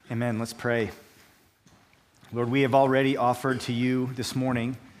Amen. Let's pray. Lord, we have already offered to you this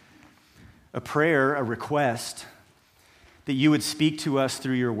morning a prayer, a request, that you would speak to us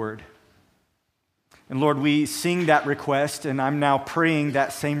through your word. And Lord, we sing that request, and I'm now praying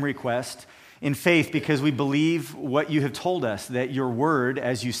that same request in faith because we believe what you have told us, that your word,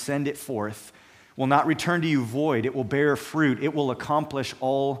 as you send it forth, will not return to you void. It will bear fruit. It will accomplish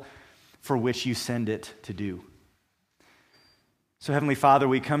all for which you send it to do. So, Heavenly Father,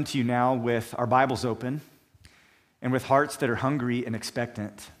 we come to you now with our Bibles open and with hearts that are hungry and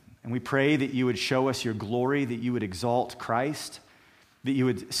expectant. And we pray that you would show us your glory, that you would exalt Christ, that you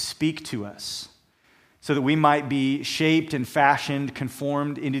would speak to us so that we might be shaped and fashioned,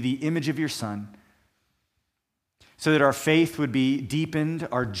 conformed into the image of your Son, so that our faith would be deepened,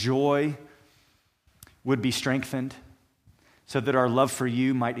 our joy would be strengthened, so that our love for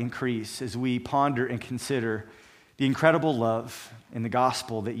you might increase as we ponder and consider the incredible love in the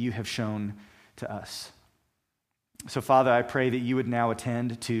gospel that you have shown to us. So, Father, I pray that you would now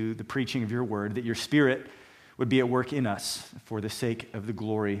attend to the preaching of your word, that your Spirit would be at work in us for the sake of the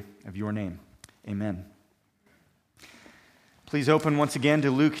glory of your name. Amen. Please open once again to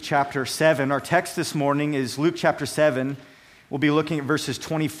Luke chapter 7. Our text this morning is Luke chapter 7. We'll be looking at verses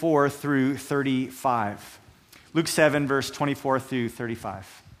 24 through 35. Luke 7, verse 24 through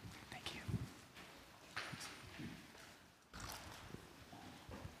 35. Thank you.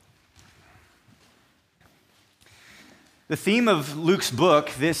 The theme of Luke's book,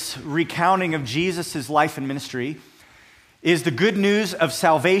 this recounting of Jesus' life and ministry, is the good news of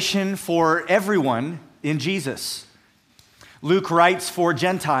salvation for everyone in Jesus. Luke writes for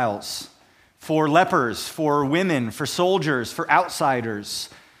Gentiles, for lepers, for women, for soldiers, for outsiders,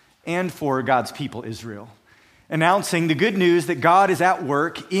 and for God's people, Israel, announcing the good news that God is at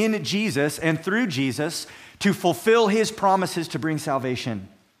work in Jesus and through Jesus to fulfill his promises to bring salvation.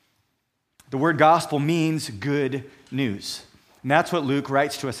 The word gospel means good news, and that's what Luke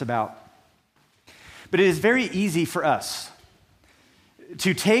writes to us about. But it is very easy for us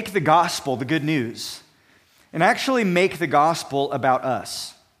to take the gospel, the good news, and actually make the gospel about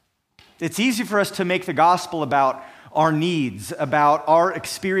us. It's easy for us to make the gospel about our needs, about our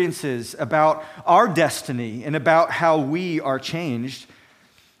experiences, about our destiny, and about how we are changed.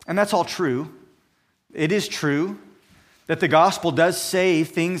 And that's all true. It is true that the gospel does say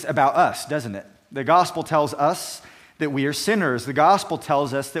things about us, doesn't it? The gospel tells us that we are sinners. The gospel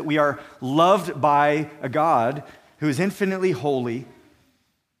tells us that we are loved by a God who is infinitely holy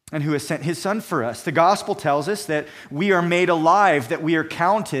and who has sent his Son for us. The gospel tells us that we are made alive, that we are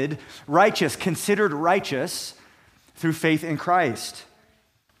counted righteous, considered righteous through faith in Christ.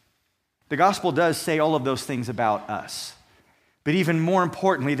 The gospel does say all of those things about us. But even more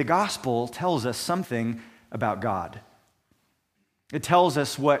importantly, the gospel tells us something about God. It tells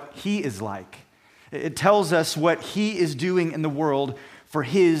us what he is like. It tells us what he is doing in the world for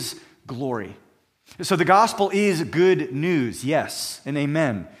his glory. So the gospel is good news, yes, and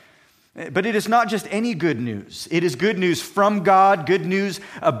amen. But it is not just any good news. It is good news from God, good news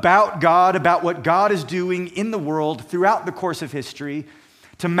about what God is doing in the world throughout the course of history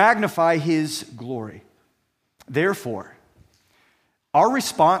to magnify his glory. Therefore, our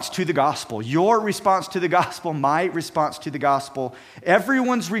response to the gospel, your response to the gospel, my response to the gospel,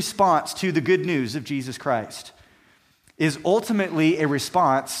 everyone's response to the good news of Jesus Christ is ultimately a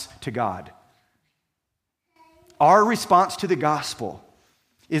response to God. Our response to the gospel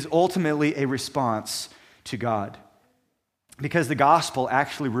is ultimately a response to God, because the gospel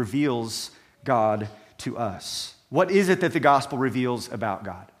actually reveals God to us. What is it that the gospel reveals about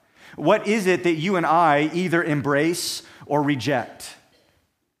God? What is it that you and I either embrace or reject?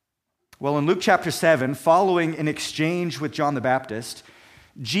 Well, in Luke chapter 7, following an exchange with John the Baptist,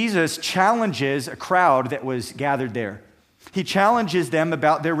 Jesus challenges a crowd that was gathered there. He challenges them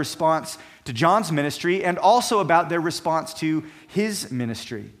about their response to John's ministry and also about their response to his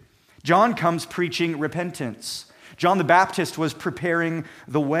ministry. John comes preaching repentance. John the Baptist was preparing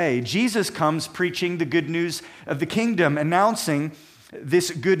the way. Jesus comes preaching the good news of the kingdom, announcing this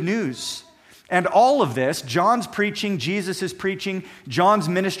good news. And all of this, John's preaching, Jesus is preaching, John's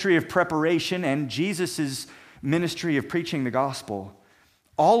ministry of preparation and Jesus' ministry of preaching the gospel,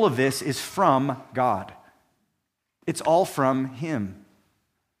 all of this is from God. It's all from him.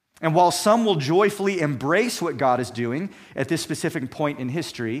 And while some will joyfully embrace what God is doing at this specific point in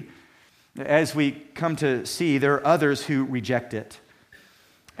history, as we come to see, there are others who reject it.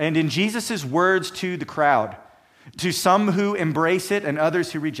 And in Jesus' words to the crowd, to some who embrace it and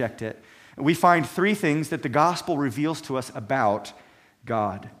others who reject it, we find three things that the gospel reveals to us about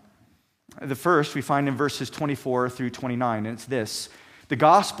God. The first we find in verses 24 through 29, and it's this: The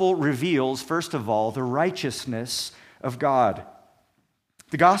gospel reveals, first of all, the righteousness of God.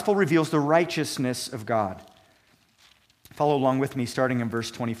 The gospel reveals the righteousness of God. Follow along with me, starting in verse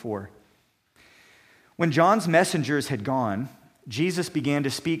 24. When John's messengers had gone, Jesus began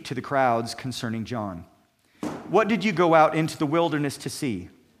to speak to the crowds concerning John. What did you go out into the wilderness to see?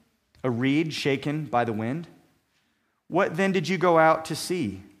 A reed shaken by the wind? What then did you go out to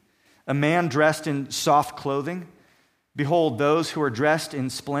see? A man dressed in soft clothing? Behold, those who are dressed in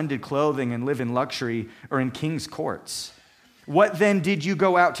splendid clothing and live in luxury are in king's courts. What then did you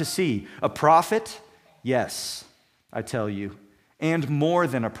go out to see? A prophet? Yes, I tell you, and more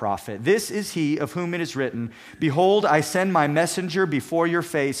than a prophet. This is he of whom it is written, behold, I send my messenger before your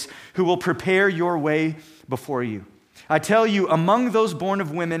face, who will prepare your way before you. I tell you, among those born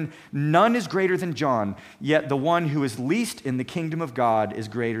of women, none is greater than John, yet the one who is least in the kingdom of God is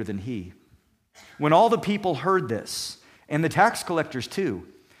greater than he. When all the people heard this, and the tax collectors too,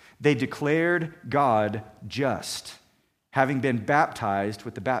 they declared God just, having been baptized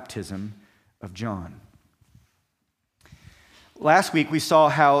with the baptism of John. Last week we saw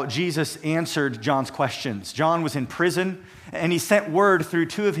how Jesus answered John's questions. John was in prison, and he sent word through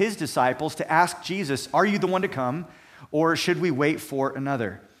two of his disciples to ask Jesus, are you the one to come, or should we wait for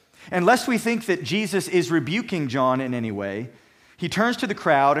another? And lest we think that Jesus is rebuking John in any way, he turns to the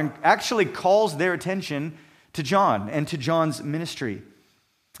crowd and actually calls their attention to John and to John's ministry.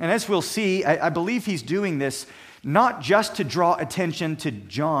 And as we'll see, I believe he's doing this not just to draw attention to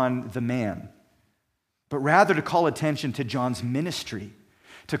John the man, but rather to call attention to John's ministry,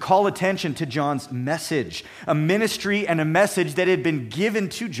 to call attention to John's message, a ministry and a message that had been given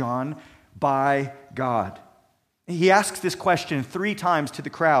to John by God. He asks this question 3 times to the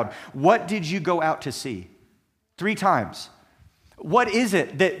crowd. What did you go out to see? 3 times. What is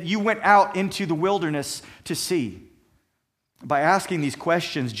it that you went out into the wilderness to see? By asking these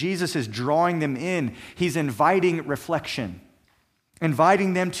questions, Jesus is drawing them in. He's inviting reflection,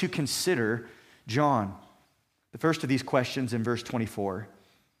 inviting them to consider John. The first of these questions in verse 24,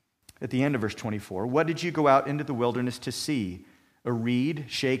 at the end of verse 24, what did you go out into the wilderness to see? A reed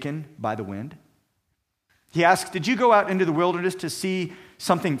shaken by the wind? He asks, did you go out into the wilderness to see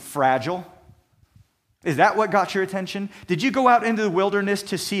something fragile? Is that what got your attention? Did you go out into the wilderness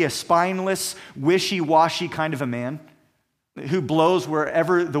to see a spineless, wishy-washy kind of a man who blows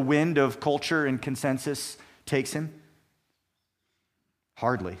wherever the wind of culture and consensus takes him?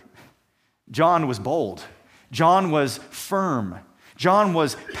 Hardly. John was bold. John was firm. John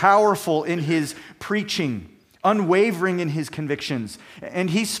was powerful in his preaching, unwavering in his convictions. And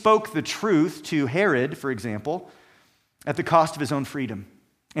he spoke the truth to Herod, for example, at the cost of his own freedom.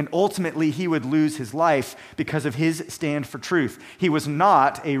 And ultimately, he would lose his life because of his stand for truth. He was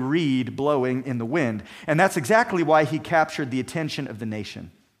not a reed blowing in the wind. And that's exactly why he captured the attention of the nation.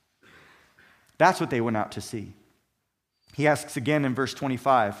 That's what they went out to see. He asks again in verse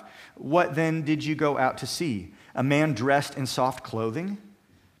 25, what then did you go out to see? A man dressed in soft clothing?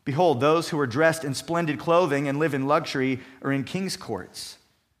 Behold, those who are dressed in splendid clothing and live in luxury are in king's courts.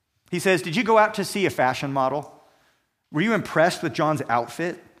 He says, did you go out to see a fashion model? Were you impressed with John's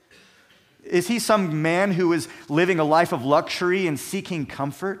outfit? Is he some man who is living a life of luxury and seeking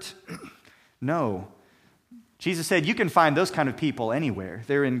comfort? No. Jesus said, you can find those kind of people anywhere.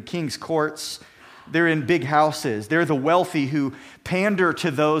 They're in king's courts. They're in big houses. They're the wealthy who pander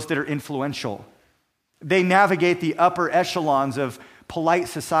to those that are influential. They navigate the upper echelons of polite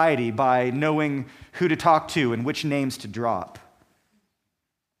society by knowing who to talk to and which names to drop.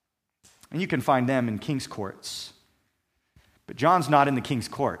 And you can find them in king's courts. But John's not in the king's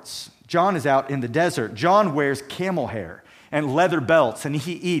courts. John is out in the desert. John wears camel hair and leather belts, and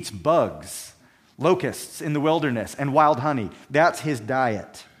he eats bugs, locusts in the wilderness, and wild honey. That's his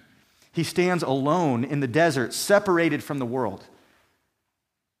diet. He stands alone in the desert, separated from the world.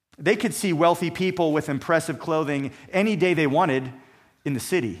 They could see wealthy people with impressive clothing any day they wanted in the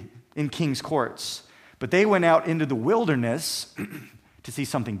city, in king's courts. But they went out into the wilderness to see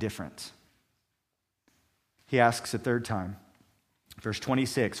something different. He asks a third time, verse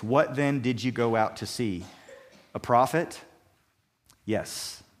 26, what then did you go out to see? A prophet?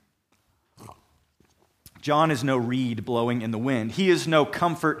 Yes. John is no reed blowing in the wind. He is no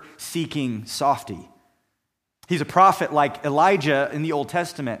comfort-seeking softy. He's a prophet like Elijah in the Old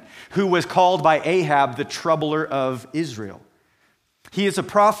Testament, who was called by Ahab the troubler of Israel. He is a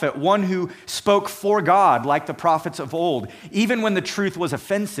prophet, one who spoke for God like the prophets of old, even when the truth was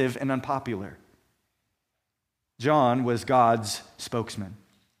offensive and unpopular. John was God's spokesman.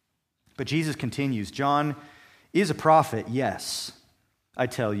 But Jesus continues, John is a prophet, yes, I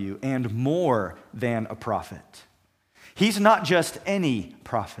tell you, and more than a prophet. He's not just any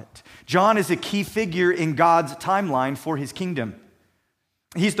prophet. John is a key figure in God's timeline for his kingdom.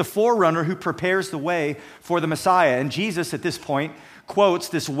 He's the forerunner who prepares the way for the Messiah. And Jesus, at this point, quotes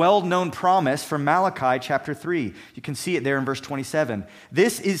this well-known promise from Malachi chapter 3. You can see it there in verse 27.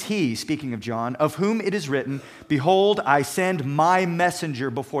 This is he, speaking of John, of whom it is written, behold, I send my messenger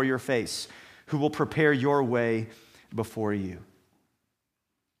before your face, who will prepare your way before you.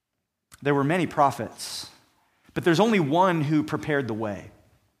 There were many prophets, but there's only one who prepared the way.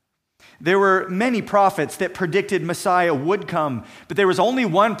 There were many prophets that predicted Messiah would come, but there was only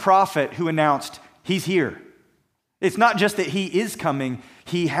one prophet who announced, he's here. It's not just that he is coming,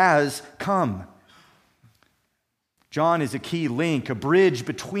 he has come. John is a key link, a bridge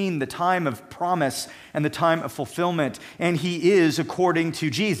between the time of promise and the time of fulfillment. And he is, according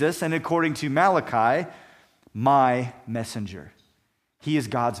to Jesus and according to Malachi, my messenger. He is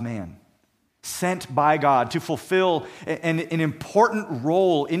God's man, sent by God to fulfill an important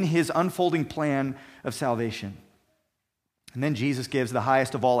role in his unfolding plan of salvation. And then Jesus gives the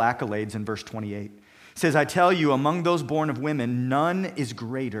highest of all accolades in verse 28. He says, I tell you, among those born of women, none is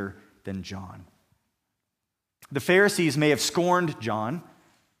greater than John. The Pharisees may have scorned John.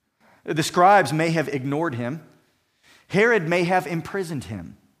 The scribes may have ignored him. Herod may have imprisoned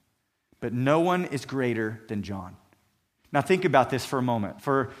him. But no one is greater than John. Now think about this for a moment.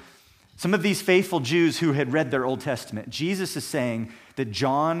 For some of these faithful Jews who had read their Old Testament, Jesus is saying that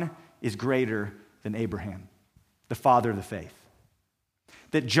John is greater than Abraham, the father of the faith.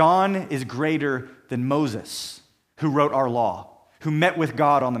 That John is greater than Moses, who wrote our law, who met with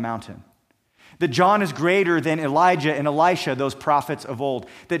God on the mountain. That John is greater than Elijah and Elisha, those prophets of old.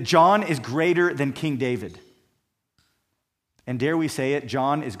 That John is greater than King David. And dare we say it,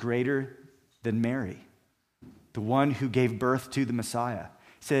 John is greater than Mary, the one who gave birth to the Messiah.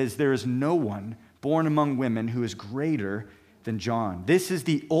 It says there is no one born among women who is greater than John. This is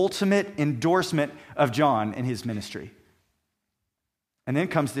the ultimate endorsement of John and his ministry. And then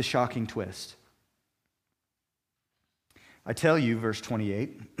comes this shocking twist. I tell you, verse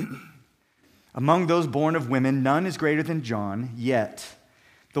 28, among those born of women, none is greater than John, yet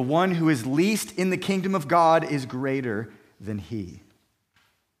the one who is least in the kingdom of God is greater than he.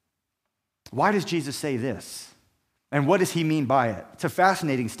 Why does Jesus say this? And what does he mean by it? It's a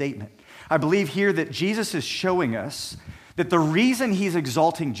fascinating statement. I believe here that Jesus is showing us that the reason he's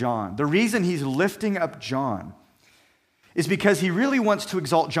exalting John, the reason he's lifting up John, is because he really wants to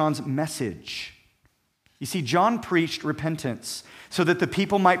exalt John's message. You see, John preached repentance so that the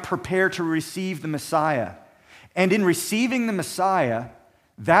people might prepare to receive the Messiah. And in receiving the Messiah,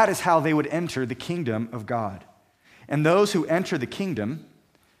 that is how they would enter the kingdom of God. And those who enter the kingdom,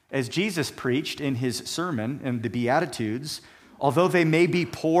 as Jesus preached in his sermon in the Beatitudes, although they may be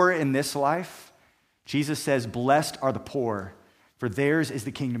poor in this life, Jesus says, blessed are the poor, for theirs is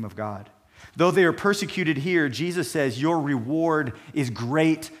the kingdom of God. Though they are persecuted here, Jesus says, your reward is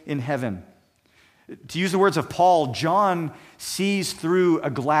great in heaven. To use the words of Paul, John sees through a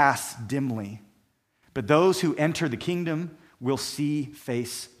glass dimly, but those who enter the kingdom will see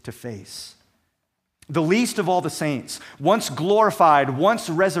face to face. The least of all the saints, once glorified, once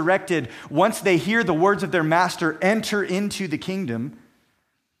resurrected, once they hear the words of their master enter into the kingdom,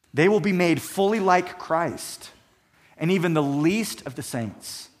 they will be made fully like Christ. And even the least of the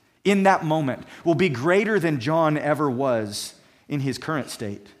saints in that moment will be greater than John ever was in his current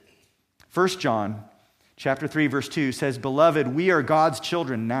state. 1 John chapter 3, verse 2 says, beloved, we are God's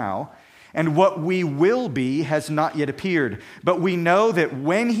children now, and what we will be has not yet appeared. But we know that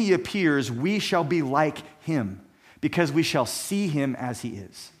when he appears, we shall be like him, because we shall see him as he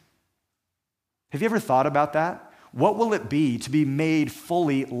is. Have you ever thought about that? What will it be to be made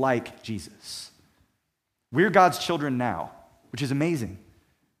fully like Jesus? We're God's children now, which is amazing.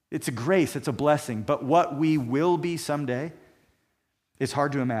 It's a grace, it's a blessing. But what we will be someday is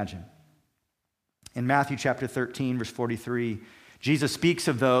hard to imagine. In Matthew chapter 13, verse 43, Jesus speaks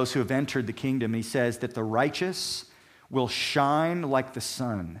of those who have entered the kingdom. He says that the righteous will shine like the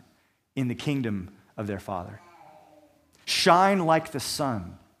sun in the kingdom of their Father. Shine like the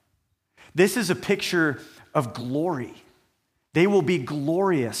sun. This is a picture of glory. They will be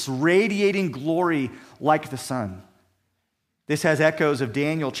glorious, radiating glory like the sun. This has echoes of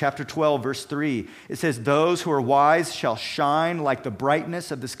Daniel chapter 12, verse 3. It says, those who are wise shall shine like the brightness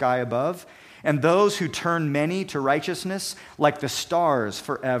of the sky above, and those who turn many to righteousness like the stars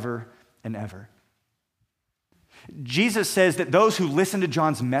forever and ever. Jesus says that those who listen to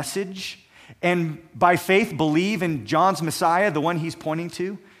John's message and by faith believe in John's Messiah, the one he's pointing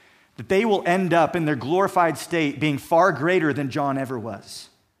to, that they will end up in their glorified state being far greater than John ever was.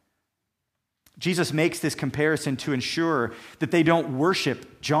 Jesus makes this comparison to ensure that they don't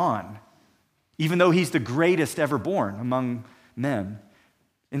worship John, even though he's the greatest ever born among men.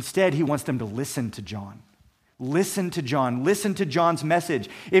 Instead, he wants them to listen to John. Listen to John. Listen to John's message.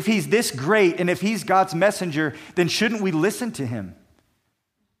 If he's this great and if he's God's messenger, then shouldn't we listen to him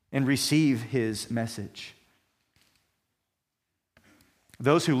and receive his message?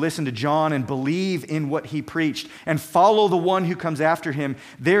 Those who listen to John and believe in what he preached and follow the one who comes after him,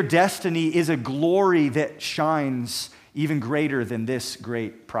 their destiny is a glory that shines even greater than this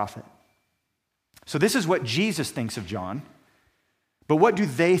great prophet. So this is what Jesus thinks of John. But what do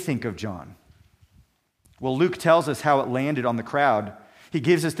they think of John? Well, Luke tells us how it landed on the crowd. He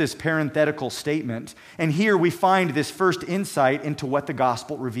gives us this parenthetical statement. And here we find this first insight into what the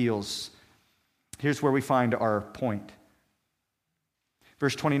gospel reveals. Here's where we find our point.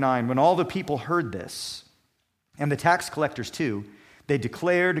 Verse 29, when all the people heard this, and the tax collectors too, they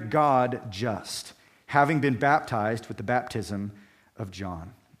declared God just, having been baptized with the baptism of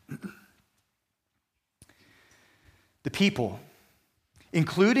John. The people,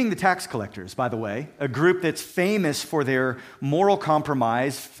 including the tax collectors, by the way, a group that's famous for their moral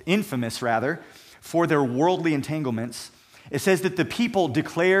compromise, infamous rather, for their worldly entanglements, it says that the people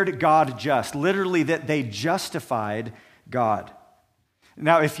declared God just, literally that they justified God.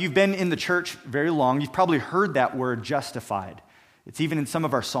 Now, if you've been in the church very long, you've probably heard that word justified. It's even in some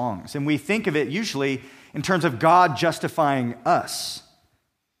of our songs. And we think of it usually in terms of God justifying us.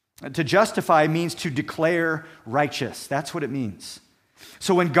 To justify means to declare righteous. That's what it means.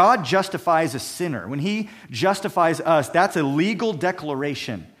 So when God justifies a sinner, when he justifies us, that's a legal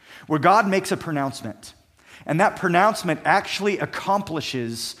declaration where God makes a pronouncement. And that pronouncement actually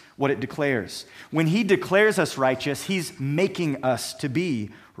accomplishes what it declares. When he declares us righteous, he's making us to be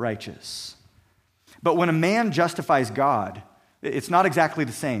righteous. But when a man justifies God, it's not exactly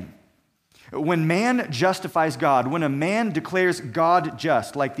the same. When man justifies God, when a man declares God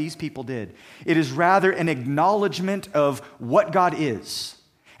just, like these people did, it is rather an acknowledgement of what God is,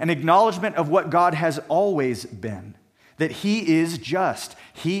 an acknowledgement of what God has always been, that he is just,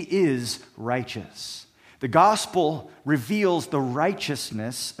 he is righteous. The gospel reveals the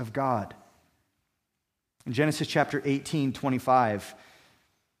righteousness of God. In Genesis chapter 18:25,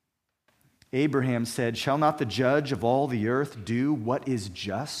 Abraham said, "Shall not the judge of all the earth do what is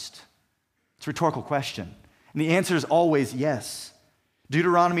just?" It's a rhetorical question. And the answer is always yes.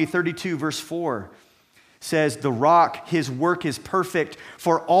 Deuteronomy 32 verse 4 says, "The rock, his work is perfect,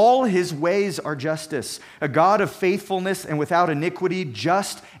 for all his ways are justice. A God of faithfulness and without iniquity,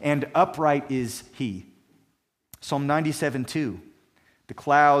 just and upright is he." Psalm 97:2, "The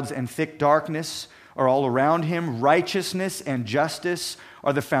clouds and thick darkness are all around him. Righteousness and justice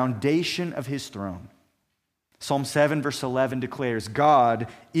are the foundation of his throne." Psalm 7 verse 11 declares, "God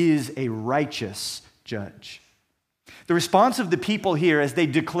is a righteous judge." The response of the people here as they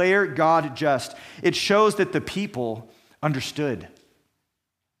declare God just, it shows that the people understood.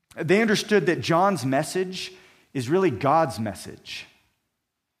 They understood that John's message is really God's message.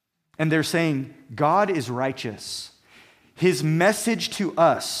 And they're saying, God is righteous. His message to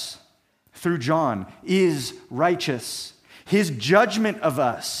us through John is righteous. His judgment of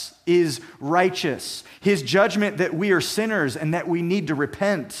us is righteous. His judgment that we are sinners and that we need to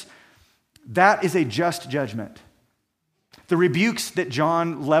repent, that is a just judgment. The rebukes that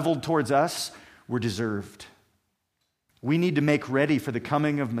John leveled towards us were deserved. We need to make ready for the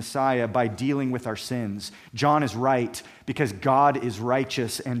coming of Messiah by dealing with our sins. John is right because God is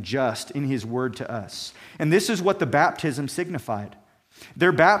righteous and just in his word to us. And this is what the baptism signified.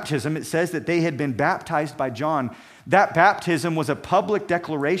 Their baptism, it says that they had been baptized by John. That baptism was a public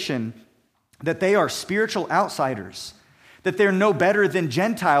declaration that they are spiritual outsiders, that they're no better than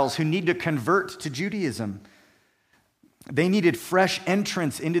Gentiles who need to convert to Judaism. They needed fresh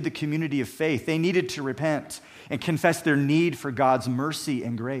entrance into the community of faith. They needed to repent and confess their need for God's mercy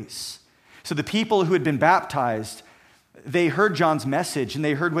and grace. So the people who had been baptized, they heard John's message and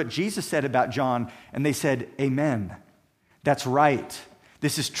they heard what Jesus said about John, and they said, "Amen. That's right.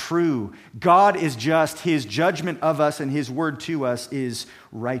 This is true. God is just. His judgment of us and his word to us is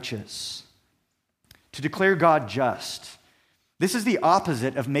righteous." To declare God just, this is the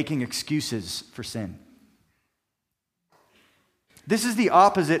opposite of making excuses for sin. This is the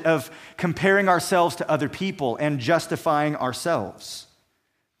opposite of comparing ourselves to other people and justifying ourselves.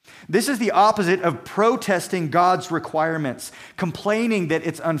 This is the opposite of protesting God's requirements, complaining that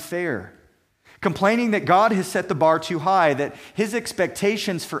it's unfair, complaining that God has set the bar too high, that his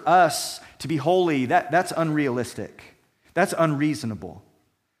expectations for us to be holy, that's unrealistic, that's unreasonable.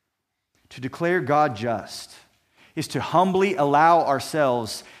 To declare God just is to humbly allow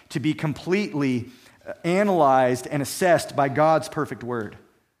ourselves to be completely analyzed and assessed by God's perfect word,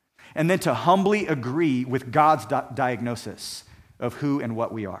 and then to humbly agree with God's diagnosis of who and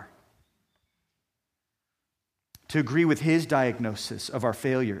what we are. To agree with his diagnosis of our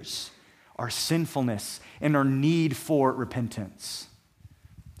failures, our sinfulness, and our need for repentance.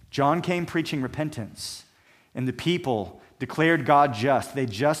 John came preaching repentance, and the people declared God just. They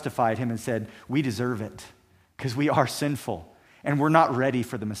justified him and said, we deserve it because we are sinful and we're not ready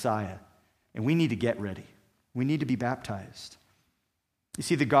for the Messiah. And we need to get ready. We need to be baptized. You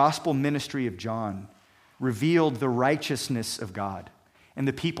see, the gospel ministry of John revealed the righteousness of God, and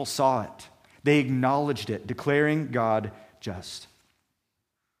the people saw it. They acknowledged it, declaring God just.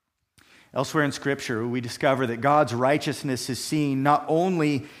 Elsewhere in Scripture, we discover that God's righteousness is seen not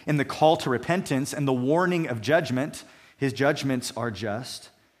only in the call to repentance and the warning of judgment, his judgments are just,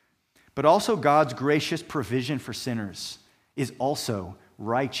 but also God's gracious provision for sinners is also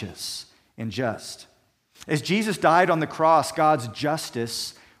righteous and just. As Jesus died on the cross, God's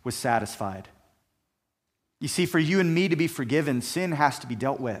justice was satisfied. You see, for you and me to be forgiven, sin has to be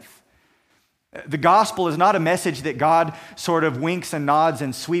dealt with. The gospel is not a message that God sort of winks and nods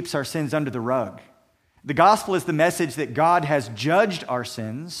and sweeps our sins under the rug. The gospel is the message that God has judged our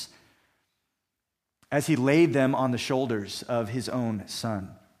sins as he laid them on the shoulders of his own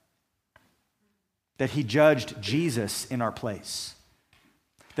Son. That he judged Jesus in our place.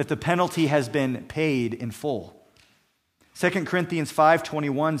 That the penalty has been paid in full. 2 Corinthians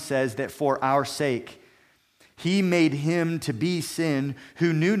 5:21 says that for our sake, he made him to be sin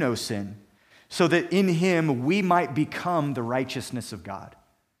who knew no sin, so that in him we might become the righteousness of God.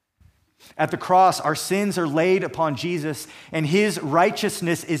 At the cross, our sins are laid upon Jesus, and his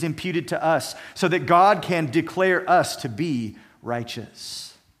righteousness is imputed to us, so that God can declare us to be righteous.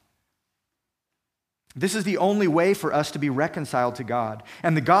 This is the only way for us to be reconciled to God.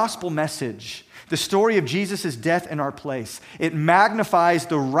 And the gospel message, the story of Jesus' death in our place, it magnifies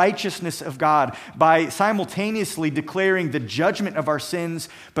the righteousness of God by simultaneously declaring the judgment of our sins,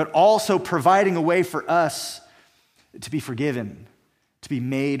 but also providing a way for us to be forgiven, to be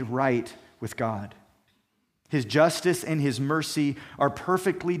made right with God. His justice and his mercy are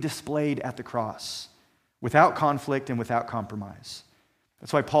perfectly displayed at the cross, without conflict and without compromise.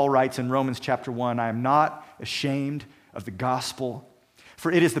 That's why Paul writes in Romans chapter 1, I am not ashamed of the gospel,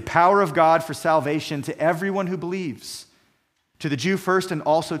 for it is the power of God for salvation to everyone who believes, to the Jew first and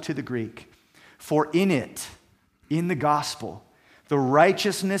also to the Greek. For in it, in the gospel, the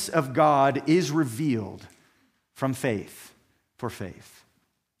righteousness of God is revealed from faith for faith.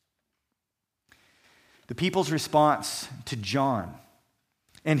 The people's response to John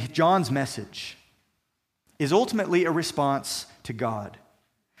and John's message is ultimately a response to God.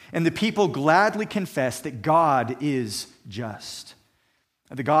 And the people gladly confess that God is just.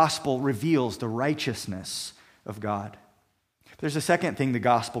 The gospel reveals the righteousness of God. There's a second thing the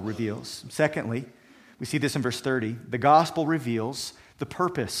gospel reveals. Secondly, we see this in verse 30. The gospel reveals the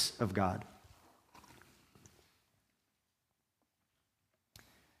purpose of God.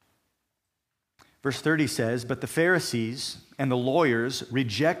 Verse 30 says, but the Pharisees and the lawyers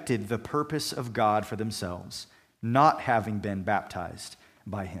rejected the purpose of God for themselves, not having been baptized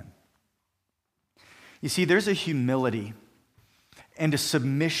by him. You see, there's a humility and a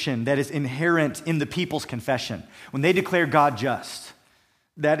submission that is inherent in the people's confession. When they declare God just,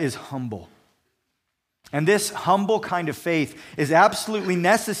 that is humble. And this humble kind of faith is absolutely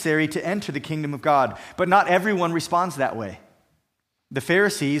necessary to enter the kingdom of God. But not everyone responds that way. The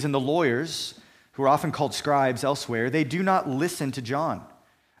Pharisees and the lawyers, who are often called scribes elsewhere, they do not listen to John.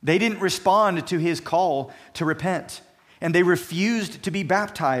 They didn't respond to his call to repent. And they refused to be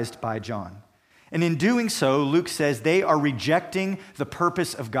baptized by John. And in doing so, Luke says they are rejecting the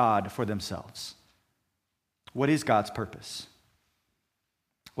purpose of God for themselves. What is God's purpose?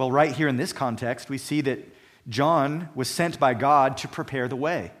 Well, right here in this context, we see that John was sent by God to prepare the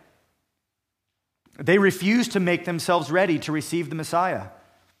way. They refused to make themselves ready to receive the Messiah.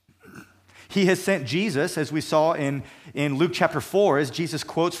 He has sent Jesus, as we saw in Luke chapter 4, as Jesus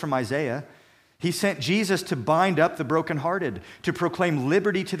quotes from Isaiah. He sent Jesus to bind up the brokenhearted, to proclaim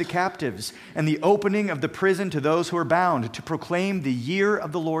liberty to the captives, and the opening of the prison to those who are bound, to proclaim the year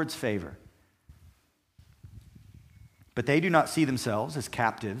of the Lord's favor. But they do not see themselves as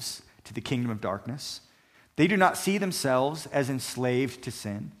captives to the kingdom of darkness. They do not see themselves as enslaved to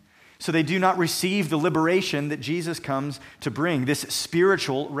sin. So they do not receive the liberation that Jesus comes to bring, this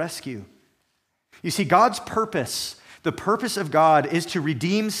spiritual rescue. You see, God's purpose, the purpose of God, is to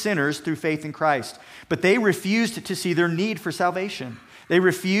redeem sinners through faith in Christ. But they refused to see their need for salvation. They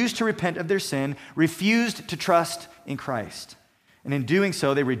refused to repent of their sin, refused to trust in Christ. And in doing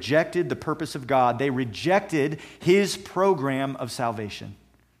so, they rejected the purpose of God. They rejected his program of salvation.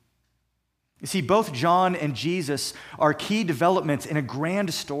 You see, both John and Jesus are key developments in a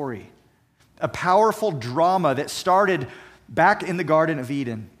grand story, a powerful drama that started back in the Garden of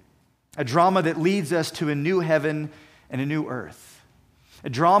Eden, a drama that leads us to a new heaven and a new earth, a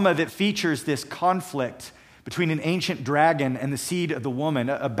drama that features this conflict between an ancient dragon and the seed of the woman,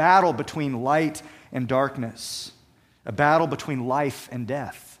 a battle between light and darkness, a battle between life and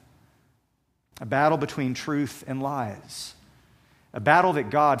death, a battle between truth and lies, a battle that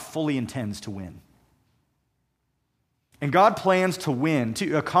God fully intends to win. And God plans to win,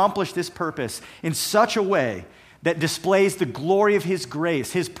 to accomplish this purpose in such a way that displays the glory of his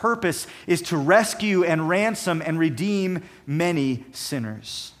grace. His purpose is to rescue and ransom and redeem many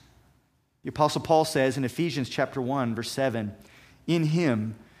sinners. The Apostle Paul says in Ephesians chapter 1, verse 7, "In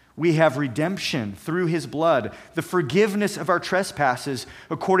him we have redemption through his blood, the forgiveness of our trespasses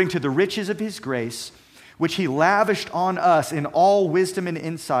according to the riches of his grace, which he lavished on us in all wisdom and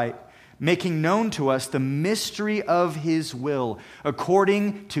insight, making known to us the mystery of his will,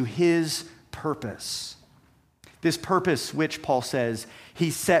 according to his purpose." This purpose, which Paul says,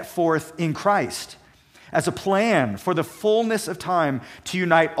 he set forth in Christ as a plan for the fullness of time to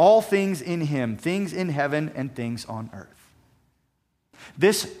unite all things in him, things in heaven and things on earth.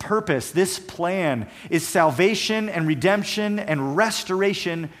 This purpose, this plan, is salvation and redemption and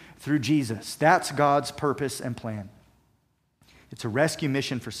restoration through Jesus. That's God's purpose and plan. It's a rescue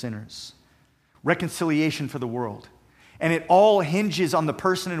mission for sinners, reconciliation for the world, and it all hinges on the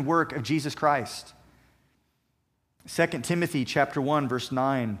person and work of Jesus Christ. 2 Timothy chapter 1, verse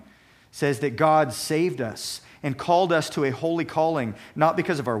 9 says that God saved us and called us to a holy calling, not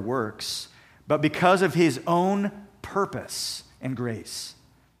because of our works, but because of his own purpose and grace,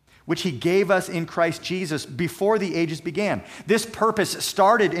 which he gave us in Christ Jesus before the ages began. This purpose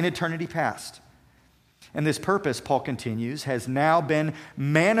started in eternity past. And this purpose, Paul continues, has now been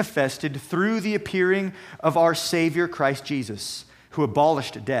manifested through the appearing of our Savior Christ Jesus, who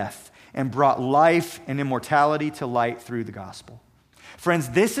abolished death and brought life and immortality to light through the gospel. Friends,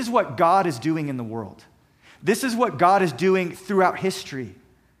 this is what God is doing in the world. This is what God is doing throughout history.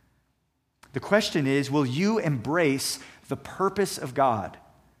 The question is, will you embrace the purpose of God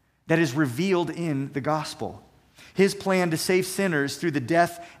that is revealed in the gospel? His plan to save sinners through the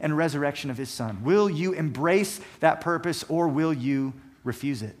death and resurrection of his Son. Will you embrace that purpose or will you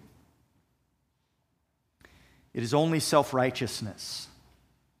refuse it? It is only self-righteousness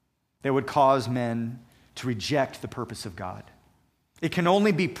that would cause men to reject the purpose of God. It can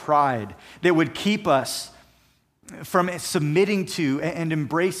only be pride that would keep us from submitting to and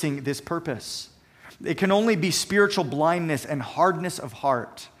embracing this purpose. It can only be spiritual blindness and hardness of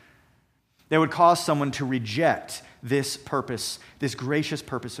heart that would cause someone to reject this purpose, this gracious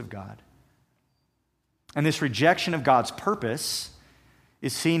purpose of God. And this rejection of God's purpose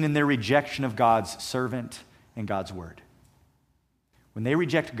is seen in their rejection of God's servant and God's word. When they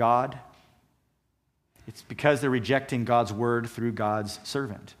reject God, it's because they're rejecting God's word through God's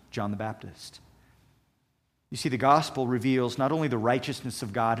servant, John the Baptist. You see, the gospel reveals not only the righteousness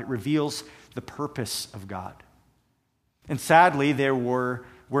of God, it reveals the purpose of God. And sadly, there were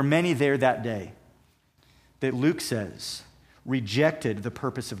many there that day that Luke says rejected the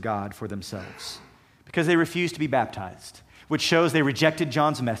purpose of God for themselves because they refused to be baptized, which shows they rejected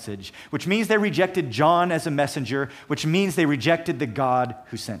John's message, which means they rejected John as a messenger, which means they rejected the God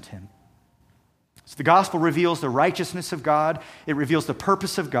who sent him. So the gospel reveals the righteousness of God, it reveals the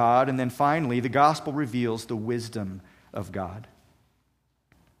purpose of God, and then finally, the gospel reveals the wisdom of God.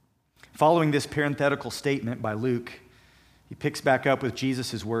 Following this parenthetical statement by Luke, he picks back up with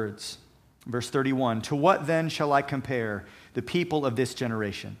Jesus' words. Verse 31, "To what then shall I compare the people of this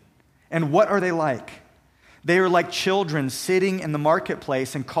generation? And what are they like? They are like children sitting in the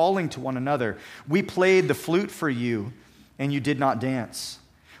marketplace and calling to one another. We played the flute for you, and you did not dance.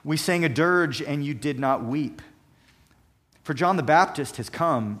 We sang a dirge, and you did not weep. For John the Baptist has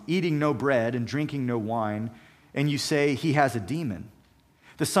come, eating no bread and drinking no wine, and you say he has a demon.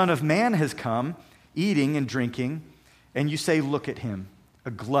 The Son of Man has come, eating and drinking, and you say, look at him,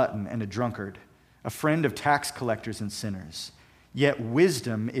 a glutton and a drunkard, a friend of tax collectors and sinners. Yet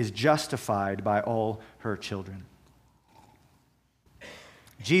wisdom is justified by all her children."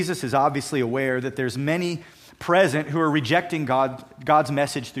 Jesus is obviously aware that there's many present who are rejecting God's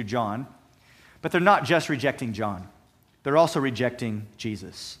message through John, but they're not just rejecting John. They're also rejecting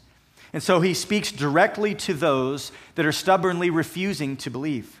Jesus. And so he speaks directly to those that are stubbornly refusing to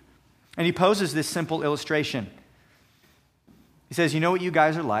believe. And he poses this simple illustration. He says, you know what you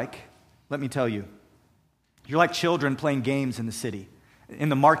guys are like? Let me tell you. You're like children playing games in the city, in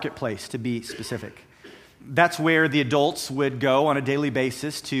the marketplace to be specific. That's where the adults would go on a daily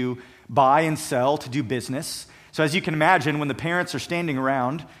basis to buy and sell, to do business. So as you can imagine, when the parents are standing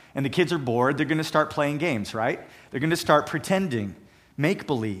around and the kids are bored, they're going to start playing games, right? They're going to start pretending,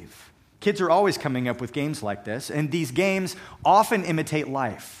 make-believe. Kids are always coming up with games like this, and these games often imitate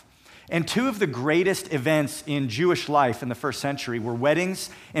life. And two of the greatest events in Jewish life in the first century were weddings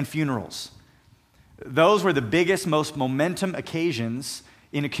and funerals. Those were the biggest, most momentum occasions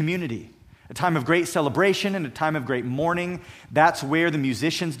in a community. A time of great celebration and a time of great mourning. That's where the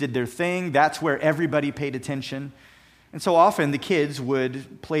musicians did their thing. That's where everybody paid attention. And so often the kids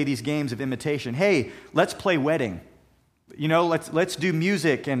would play these games of imitation. Hey, let's play wedding. Let's do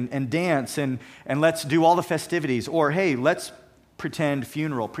music and dance and let's do all the festivities. Or hey, let's pretend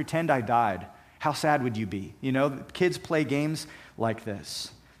funeral. Pretend I died. How sad would you be? Kids play games like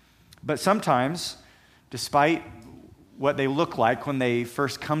this. But sometimes, despite what they look like when they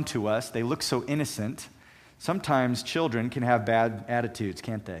first come to us, they look so innocent. Sometimes children can have bad attitudes,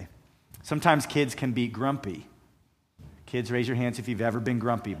 can't they? Sometimes kids can be grumpy. Kids, raise your hands if you've ever been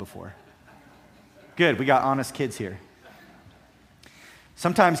grumpy before. Good, we got honest kids here.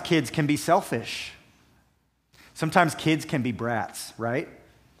 Sometimes kids can be selfish. Sometimes kids can be brats, right?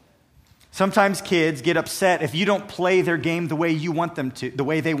 Sometimes kids get upset if you don't play their game the way you want them to, the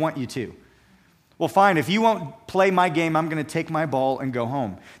way they want you to. Well, fine, if you won't play my game, I'm going to take my ball and go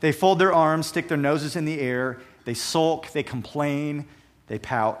home. They fold their arms, stick their noses in the air, they sulk, they complain, they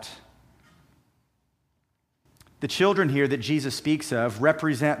pout. The children here that Jesus speaks of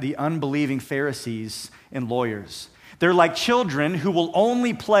represent the unbelieving Pharisees and lawyers. They're like children who will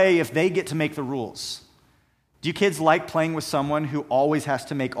only play if they get to make the rules. Do you kids like playing with someone who always has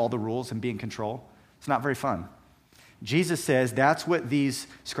to make all the rules and be in control? It's not very fun. Jesus says that's what these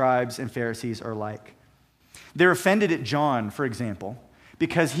scribes and Pharisees are like. They're offended at John, for example,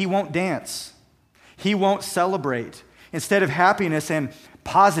 because he won't dance. He won't celebrate. Instead of happiness and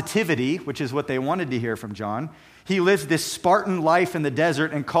positivity, which is what they wanted to hear from John, he lives this Spartan life in the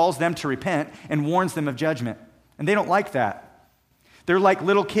desert and calls them to repent and warns them of judgment. And they don't like that. They're like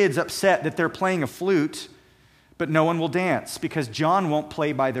little kids upset that they're playing a flute, but no one will dance because John won't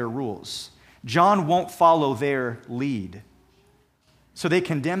play by their rules. John won't follow their lead. So they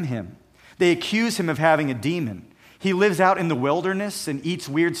condemn him. They accuse him of having a demon. He lives out in the wilderness and eats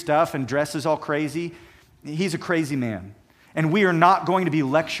weird stuff and dresses all crazy. He's a crazy man. And we are not going to be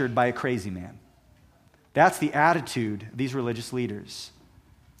lectured by a crazy man. That's the attitude of these religious leaders.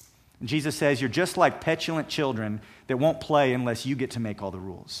 And Jesus says, you're just like petulant children that won't play unless you get to make all the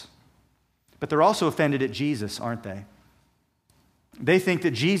rules. But they're also offended at Jesus, aren't they? They think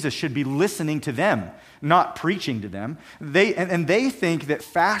that Jesus should be listening to them, not preaching to them. They think that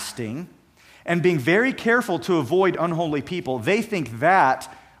fasting and being very careful to avoid unholy people, they think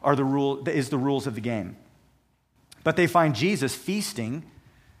that is the rules of the game. But they find Jesus feasting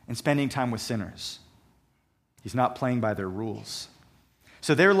and spending time with sinners. He's not playing by their rules.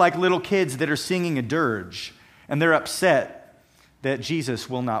 So they're like little kids that are singing a dirge, and they're upset that Jesus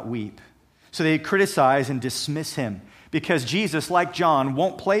will not weep. So they criticize and dismiss him, because Jesus, like John,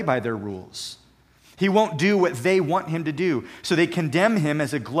 won't play by their rules. He won't do what they want him to do. So they condemn him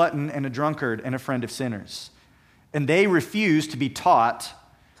as a glutton and a drunkard and a friend of sinners. And they refuse to be taught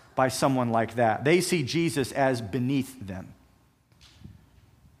by someone like that. They see Jesus as beneath them.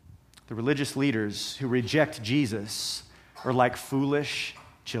 The religious leaders who reject Jesus are like foolish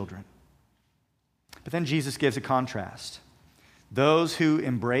children. But then Jesus gives a contrast. Those who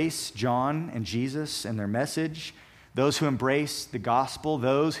embrace John and Jesus and their message, those who embrace the gospel,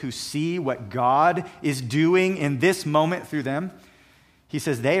 those who see what God is doing in this moment through them, he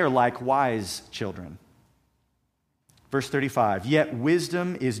says they are like wise children. Verse 35, yet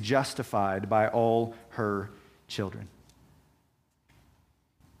wisdom is justified by all her children.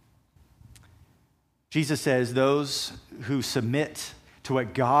 Jesus says those who submit to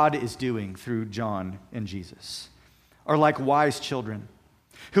what God is doing through John and Jesus are like wise children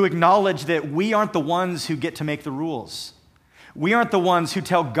who acknowledge that we aren't the ones who get to make the rules. We aren't the ones who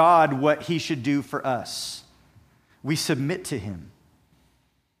tell God what he should do for us. We submit to him.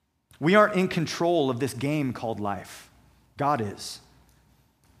 We aren't in control of this game called life. God is.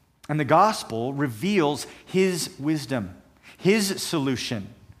 And the gospel reveals his wisdom, his solution,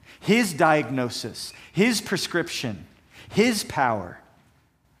 his diagnosis, his prescription, his power.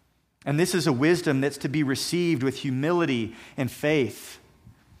 And this is a wisdom that's to be received with humility and faith.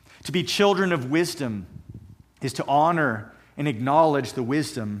 To be children of wisdom is to honor and acknowledge the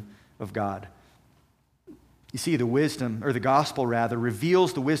wisdom of God. You see, the wisdom, or the gospel rather,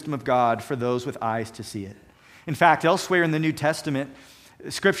 reveals the wisdom of God for those with eyes to see it. In fact, elsewhere in the New Testament,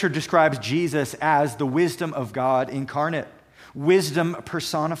 Scripture describes Jesus as the wisdom of God incarnate, wisdom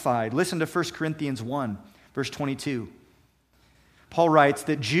personified. Listen to 1 Corinthians 1, verse 22. Paul writes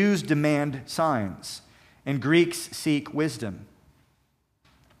that Jews demand signs and Greeks seek wisdom.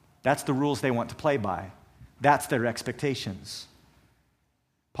 That's the rules they want to play by. That's their expectations.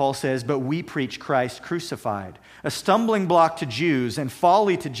 Paul says, but we preach Christ crucified, a stumbling block to Jews and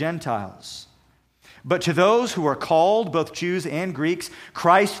folly to Gentiles. But to those who are called, both Jews and Greeks,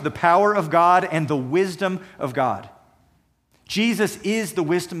 Christ, the power of God and the wisdom of God. Jesus is the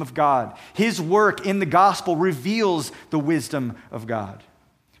wisdom of God. His work in the gospel reveals the wisdom of God.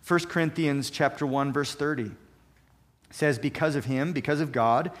 1 Corinthians chapter 1, verse 30 says, because of him, because of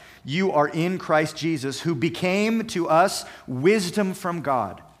God, you are in Christ Jesus, who became to us wisdom from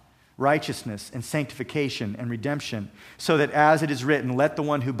God, righteousness and sanctification and redemption, so that as it is written, let the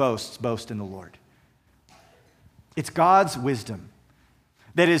one who boasts boast in the Lord. It's God's wisdom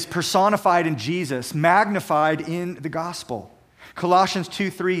that is personified in Jesus, magnified in the gospel. Colossians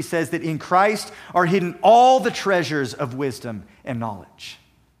 2:3 says that in Christ are hidden all the treasures of wisdom and knowledge.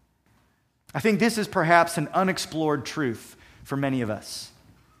 I think this is perhaps an unexplored truth for many of us.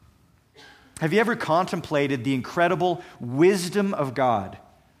 Have you ever contemplated the incredible wisdom of God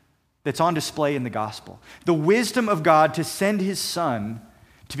that's on display in the gospel? The wisdom of God to send his son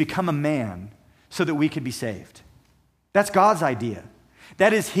to become a man so that we could be saved. That's God's idea.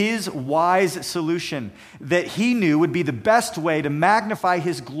 That is his wise solution that he knew would be the best way to magnify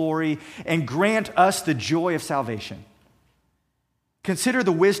his glory and grant us the joy of salvation. Consider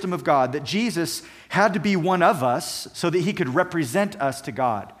the wisdom of God that Jesus had to be one of us so that he could represent us to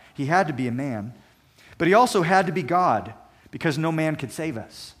God. He had to be a man, but he also had to be God because no man could save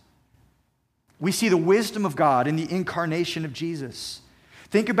us. We see the wisdom of God in the incarnation of Jesus.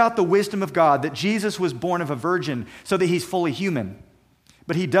 Think about the wisdom of God that Jesus was born of a virgin so that he's fully human,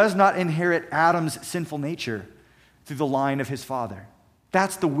 but he does not inherit Adam's sinful nature through the line of his father.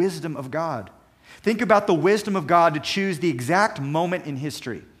 That's the wisdom of God. Think about the wisdom of God to choose the exact moment in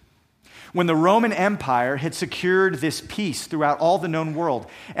history when the Roman Empire had secured this peace throughout all the known world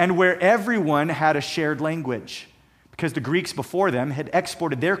and where everyone had a shared language because the Greeks before them had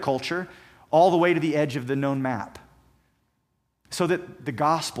exported their culture all the way to the edge of the known map so that the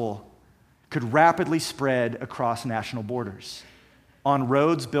gospel could rapidly spread across national borders on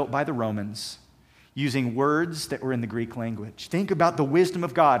roads built by the Romans using words that were in the Greek language. Think about the wisdom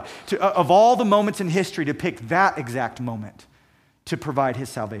of God of all the moments in history to pick that exact moment to provide his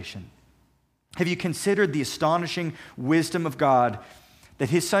salvation. Have you considered the astonishing wisdom of God that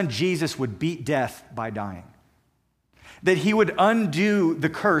his son Jesus would beat death by dying? That he would undo the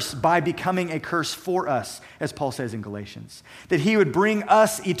curse by becoming a curse for us, as Paul says in Galatians. That he would bring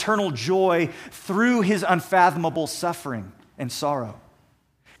us eternal joy through his unfathomable suffering and sorrow.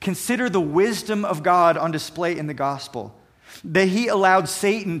 Consider the wisdom of God on display in the gospel, that he allowed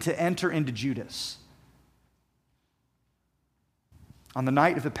Satan to enter into Judas. On the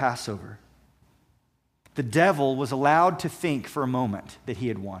night of the Passover, the devil was allowed to think for a moment that he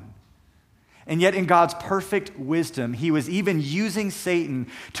had won. And yet in God's perfect wisdom, he was even using Satan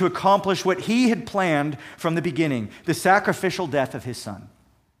to accomplish what he had planned from the beginning, the sacrificial death of his son.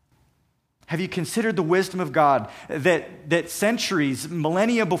 Have you considered the wisdom of God that centuries,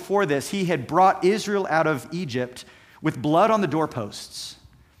 millennia before this, he had brought Israel out of Egypt with blood on the doorposts.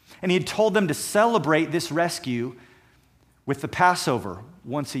 And he had told them to celebrate this rescue with the Passover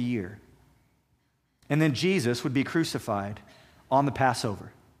once a year. And then Jesus would be crucified on the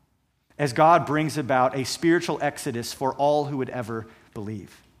Passover as God brings about a spiritual exodus for all who would ever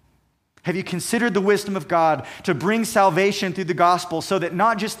believe. Have you considered the wisdom of God to bring salvation through the gospel so that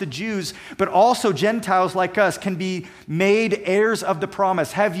not just the Jews, but also Gentiles like us can be made heirs of the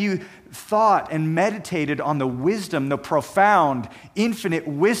promise? Have you thought and meditated on the wisdom, the profound, infinite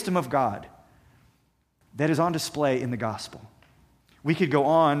wisdom of God that is on display in the gospel? We could go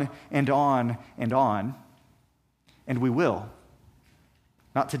on and on and on, and we will.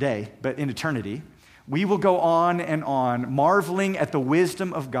 Not today, but in eternity. We will go on and on, marveling at the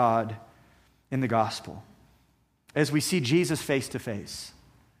wisdom of God in the gospel as we see Jesus face to face.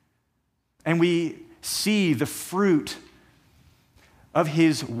 And we see the fruit of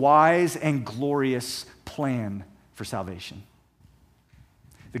his wise and glorious plan for salvation.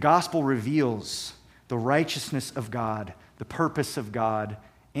 The gospel reveals the righteousness of God, the purpose of God,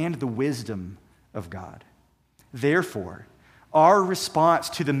 and the wisdom of God. Therefore, our response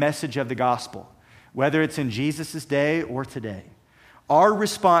to the message of the gospel, whether it's in Jesus' day or today, our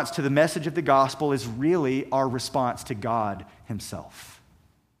response to the message of the gospel is really our response to God himself.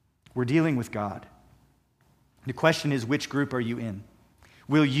 We're dealing with God. The question is, which group are you in?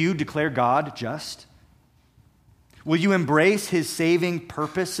 Will you declare God just? Will you embrace his saving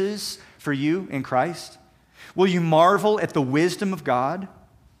purposes for you in Christ? Will you marvel at the wisdom of God?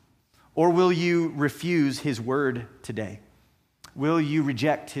 Or will you refuse his word today? Will you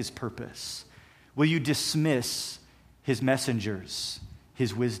reject his purpose? Will you dismiss his messengers,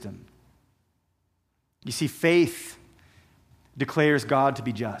 his wisdom? You see, faith declares God to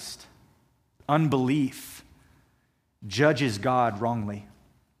be just. Unbelief judges God wrongly.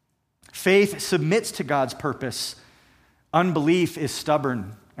 Faith submits to God's purpose. Unbelief is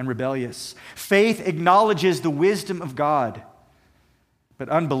stubborn and rebellious. Faith acknowledges the wisdom of God, but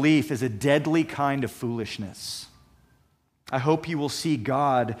unbelief is a deadly kind of foolishness. I hope you will see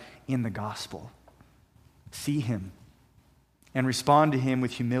God in the gospel. See him and respond to him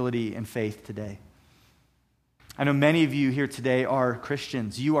with humility and faith today. I know many of you here today are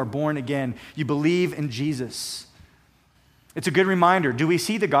Christians. You are born again. You believe in Jesus. It's a good reminder. Do we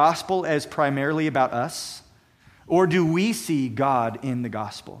see the gospel as primarily about us? Or do we see God in the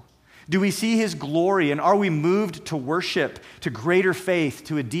gospel? Do we see his glory, and are we moved to worship, to greater faith,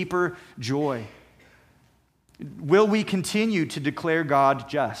 to a deeper joy? Will we continue to declare God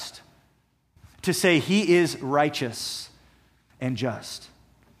just? To say he is righteous and just?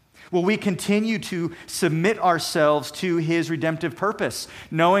 Will we continue to submit ourselves to his redemptive purpose,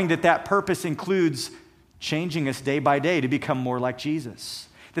 knowing that that purpose includes changing us day by day to become more like Jesus?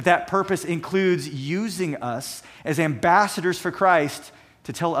 That purpose includes using us as ambassadors for Christ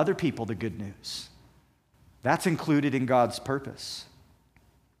to tell other people the good news. That's included in God's purpose.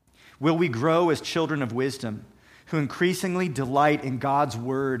 Will we grow as children of wisdom who increasingly delight in God's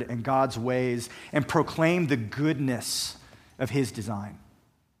word and God's ways and proclaim the goodness of his design?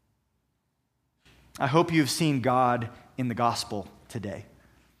 I hope you have seen God in the gospel today,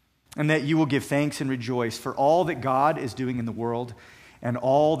 and that you will give thanks and rejoice for all that God is doing in the world and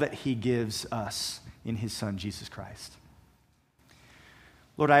all that he gives us in his Son, Jesus Christ.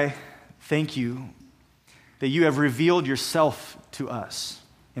 Lord, I thank you that you have revealed yourself to us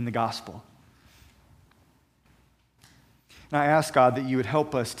in the gospel. And I ask, God, that you would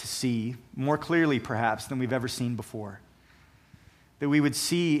help us to see more clearly, perhaps, than we've ever seen before. That we would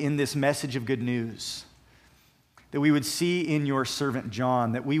see in this message of good news, that we would see in your servant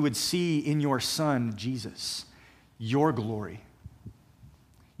John, that we would see in your Son, Jesus, your glory,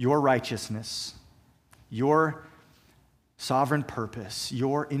 your righteousness, your sovereign purpose,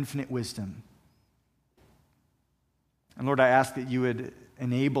 your infinite wisdom. And Lord, I ask that you would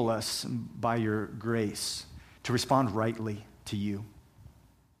enable us by your grace to respond rightly to you.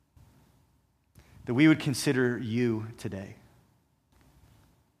 That we would consider you today.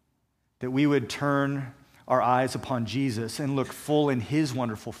 That we would turn our eyes upon Jesus and look full in his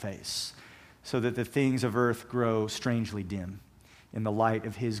wonderful face, so that the things of earth grow strangely dim in the light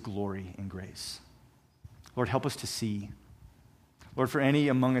of his glory and grace. Lord, help us to see. Lord, for any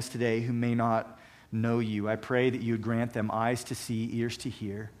among us today who may not know you, I pray that you would grant them eyes to see, ears to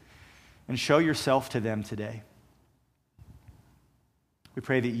hear, and show yourself to them today. We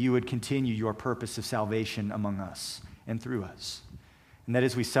pray that you would continue your purpose of salvation among us and through us. And that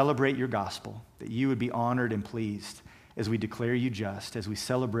as we celebrate your gospel, that you would be honored and pleased as we declare you just, as we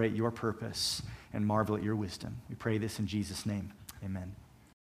celebrate your purpose and marvel at your wisdom. We pray this in Jesus' name. Amen.